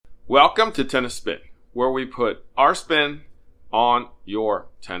Welcome to Tennis Spin, where we put our spin on your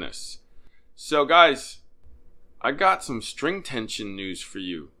tennis. So guys, I got some string tension news for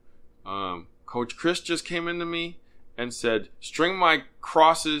you. Coach Chris just came into me and said, string my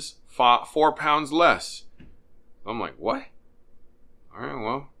crosses 4 pounds less. I'm like, what? All right,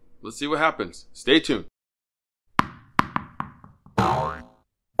 well, let's see what happens. Stay tuned.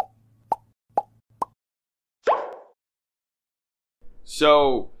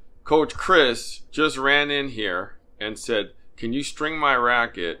 So Coach Chris just ran in here and said, can you string my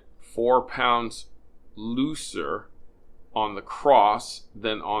racket 4 pounds looser on the cross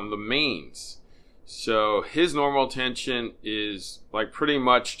than on the mains? So his normal tension is like pretty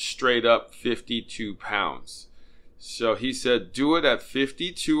much straight up 52 pounds. So he said, do it at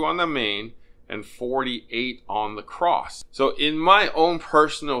 52 on the main and 48 on the cross. So in my own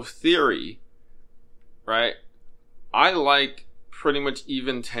personal theory, right, I like pretty much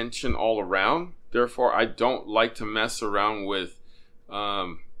even tension all around. Therefore, I don't like to mess around with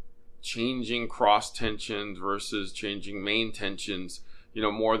changing cross tensions versus changing main tensions,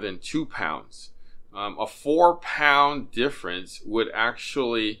 more than 2 pounds. A 4 pound difference would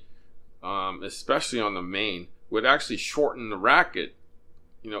actually, especially on the main, would actually shorten the racket,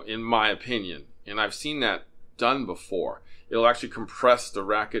 in my opinion. And I've seen that done before. It'll actually compress the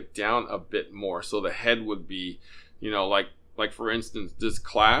racket down a bit more. So the head would be, like for instance, this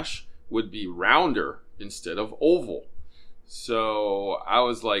clash would be rounder instead of oval. So I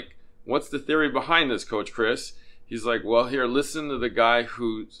was like, what's the theory behind this, Coach Chris? He's like, well, here, listen to the guy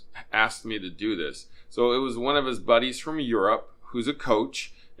who asked me to do this. So it was one of his buddies from Europe who's a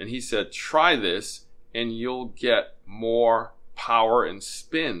coach, and he said, try this and you'll get more power and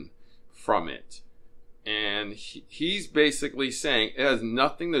spin from it. And he's basically saying it has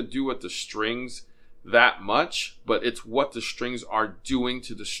nothing to do with the strings that much, but it's what the strings are doing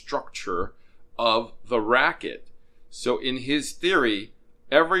to the structure of the racket. So in his theory,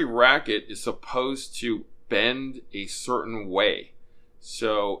 every racket is supposed to bend a certain way.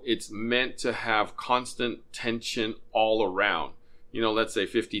 So it's meant to have constant tension all around. Let's say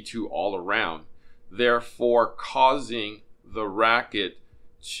 52 all around. Therefore, causing the racket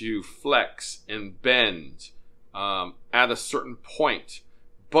to flex and bend at a certain point.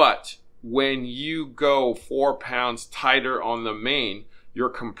 But when you go 4 pounds tighter on the main, you're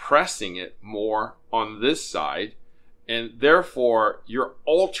compressing it more on this side, and therefore you're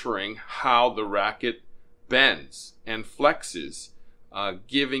altering how the racket bends and flexes,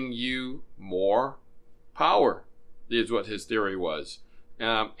 giving you more power, is what his theory was,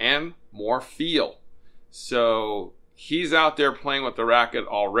 and more feel. So he's out there playing with the racket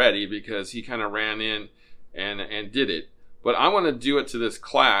already because he kind of ran in and did it. But I want to do it to this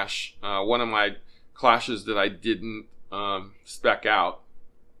clash, one of my clashes that I didn't spec out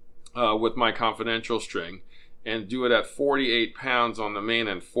with my confidential string, and do it at 48 pounds on the main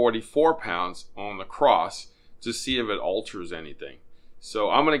and 44 pounds on the cross to see if it alters anything.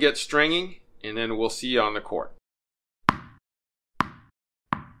 So I'm going to get stringing, and then we'll see you on the court.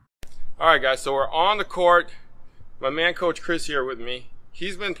 All right, guys, so we're on the court. My man, Coach Chris, here with me.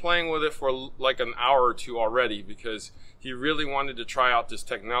 He's been playing with it for like an hour or two already because he really wanted to try out this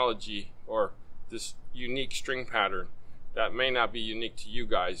technology or this unique string pattern that may not be unique to you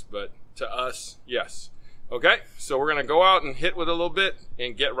guys, but to us, yes. Okay, so we're going to go out and hit with a little bit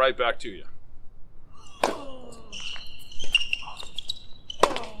and get right back to you.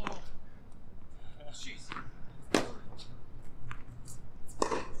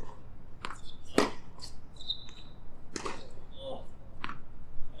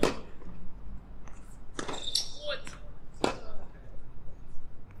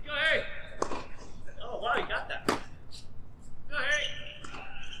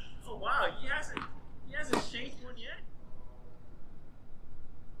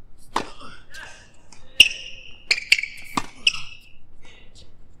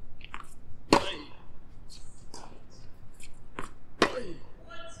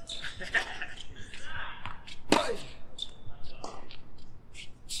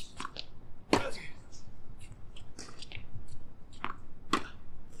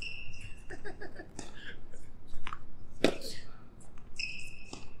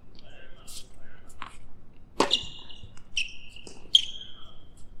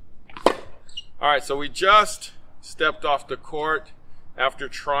 All right, so we just stepped off the court after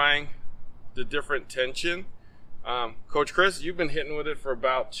trying the different tension. Coach Chris, you've been hitting with it for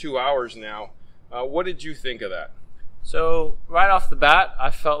about 2 hours now. What did you think of that? So right off the bat,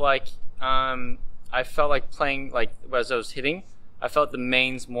 I felt like playing, like as I was hitting, I felt the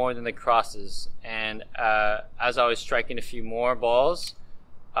mains more than the crosses. And as I was striking a few more balls,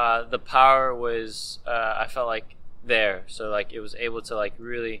 the power was I felt like there, so like it was able to like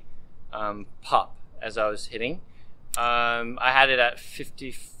really pop as I was hitting. I had it at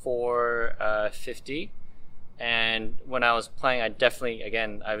 54 50, and when I was playing, I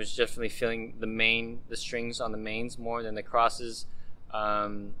was definitely feeling the strings on the mains more than the crosses.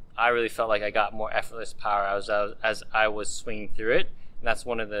 I really felt like I got more effortless power as I was swinging through it, and that's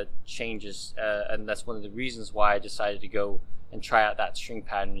one of the changes, and that's one of the reasons why I decided to go and try out that string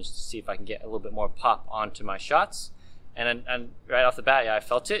pattern, just to see if I can get a little bit more pop onto my shots. And right off the bat, yeah, I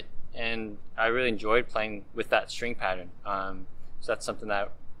felt it, and I really enjoyed playing with that string pattern. So that's something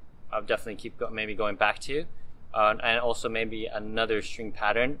that I'll definitely maybe going back to, and also maybe another string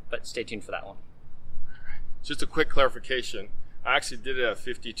pattern, but stay tuned for that one. Just a quick clarification. I actually did it at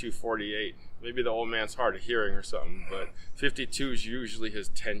 52-48. Maybe the old man's hard of hearing or something, but 52 is usually his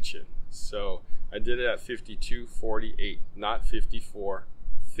tension. So I did it at 52-48, not 54-50.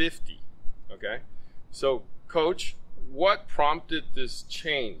 Okay? So, Coach, what prompted this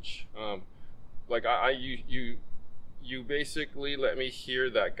change? You basically let me hear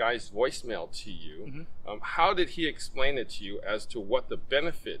that guy's voicemail to you. Mm-hmm. How did he explain it to you as to what the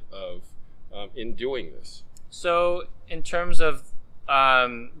benefit of in doing this? So in terms of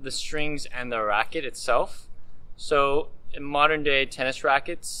the strings and the racket itself, so in modern day tennis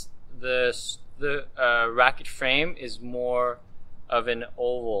rackets, the racket frame is more of an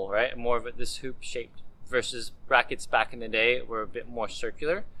oval, right? More of this hoop shaped, versus rackets back in the day were a bit more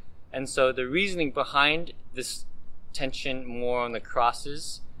circular. And so the reasoning behind this tension more on the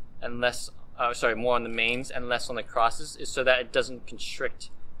crosses and less, more on the mains and less on the crosses, is so that it doesn't constrict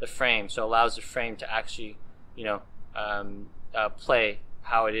the frame. So it allows the frame to actually, play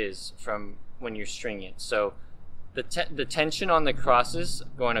how it is from when you're stringing it. So the tension on the crosses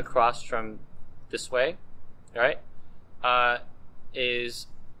going across from this way, right, is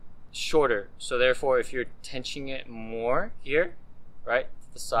shorter. So therefore, if you're tensioning it more here, right,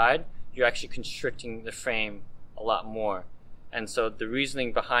 to the side, you're actually constricting the frame a lot more. And so the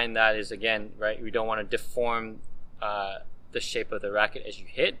reasoning behind that is, again, right, we don't want to deform the shape of the racket as you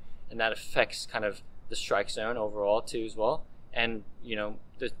hit, and that affects kind of the strike zone overall too as well, and the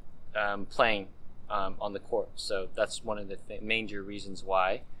playing on the court. So that's one of the major reasons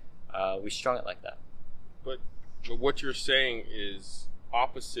why we strung it like that. But what you're saying is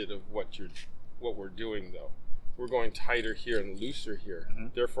opposite of what we're doing, though. We're going tighter here and looser here. Mm-hmm.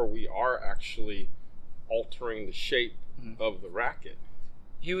 Therefore, we are actually altering the shape mm-hmm. of the racket.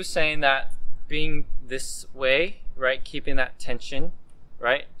 He was saying that being this way, right, keeping that tension,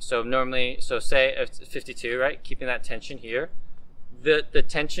 right? So say it's 52, right? Keeping that tension here. The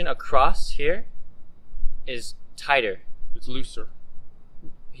tension across here is tighter. It's looser.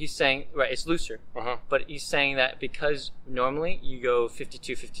 He's saying, right, it's looser. Uh-huh. But he's saying that because normally you go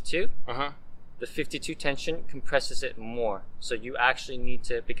 52-52, uh-huh. the 52 tension compresses it more. So you actually need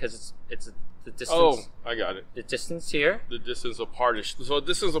to, because it's the distance. Oh, I got it. The distance here. The distance apart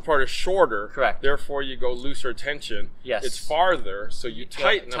is shorter. Correct. Therefore, you go looser tension. Yes. It's farther, so you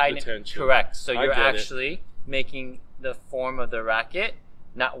tighten up the tension. Correct. So you're actually making the form of the racket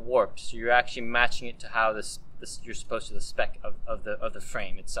not warped. So you're actually matching it to how this you're supposed to, the spec of the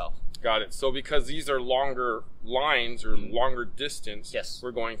frame itself. Got it. So because these are longer lines or mm-hmm. longer distance, yes. we're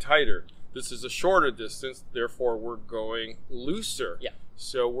going tighter. This is a shorter distance, therefore we're going looser. Yeah.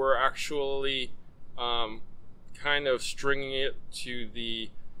 So we're actually kind of stringing it to the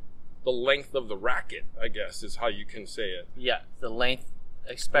length of the racket, I guess, is how you can say it. Yeah, the length,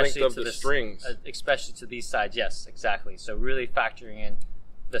 especially of to the strings, especially to these sides. Yes, exactly. So really factoring in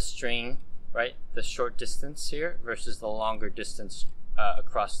the string, right, the short distance here versus the longer distance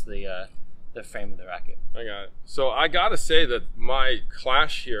across the frame of the racket. I got it. So I gotta say that my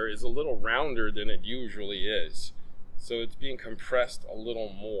clash here is a little rounder than it usually is. So it's being compressed a little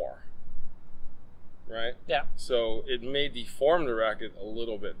more, right? Yeah. So it may deform the racket a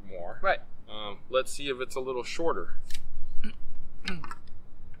little bit more. Right. Let's see if it's a little shorter. No,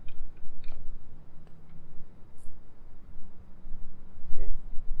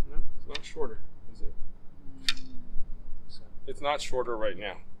 it's not shorter, is it? It's not shorter right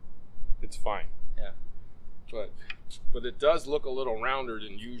now. It's fine. Yeah. But it does look a little rounder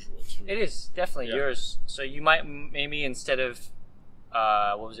than usual to me. It is definitely yours. So you might maybe instead of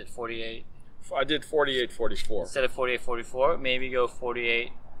 48? I did 48-44. Instead of 48-44, maybe go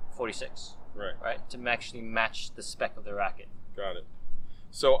 48-46. Right. Right, to actually match the spec of the racket. Got it.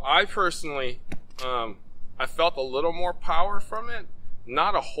 So I personally, I felt a little more power from it.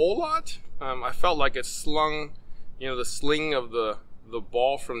 Not a whole lot. I felt like it slung, the sling of the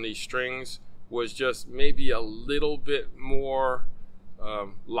ball from these strings was just maybe a little bit more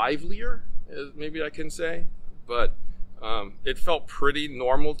livelier, maybe I can say, but it felt pretty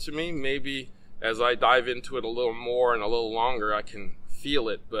normal to me. Maybe as I dive into it a little more and a little longer, I can feel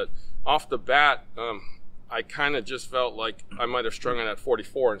it, but off the bat, I kind of just felt like I might have strung it at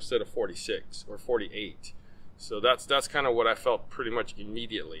 44 instead of 46 or 48. So that's kind of what I felt pretty much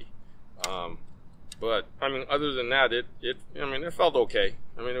immediately. But I mean, other than that, it felt okay.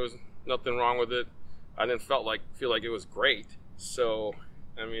 I mean, there was nothing wrong with it. I didn't feel like it was great. So,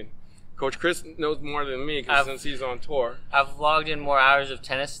 I mean, Coach Chris knows more than me since he's on tour. I've logged in more hours of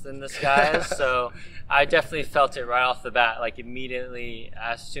tennis than this guy has, so I definitely felt it right off the bat. Like immediately,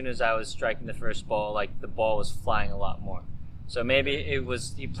 as soon as I was striking the first ball, like the ball was flying a lot more. So maybe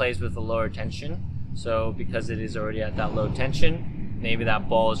he plays with a lower tension. So because it is already at that low tension, maybe that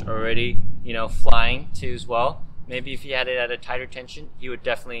ball is already, flying too as well. Maybe if he had it at a tighter tension, he would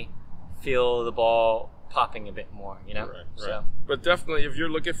definitely feel the ball popping a bit more, Right. So, but definitely, if you're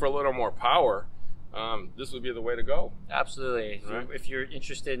looking for a little more power, this would be the way to go. Absolutely. Right. If you're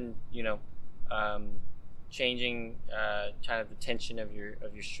interested in, changing kind of the tension of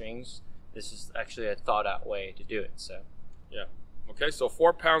your strings, this is actually a thought out way to do it. So, yeah. Okay, so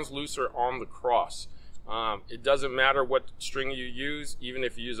 4 pounds looser on the cross. It doesn't matter what string you use, even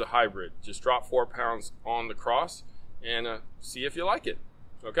if you use a hybrid. Just drop 4 pounds on the cross and see if you like it.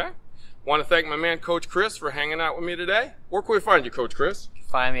 Okay? Want to thank my man, Coach Chris, for hanging out with me today. Where can we find you, Coach Chris?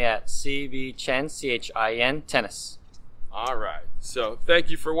 Find me at CB Chien, Chien, tennis. All right. So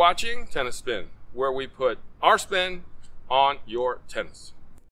thank you for watching Tennis Spin, where we put our spin on your tennis.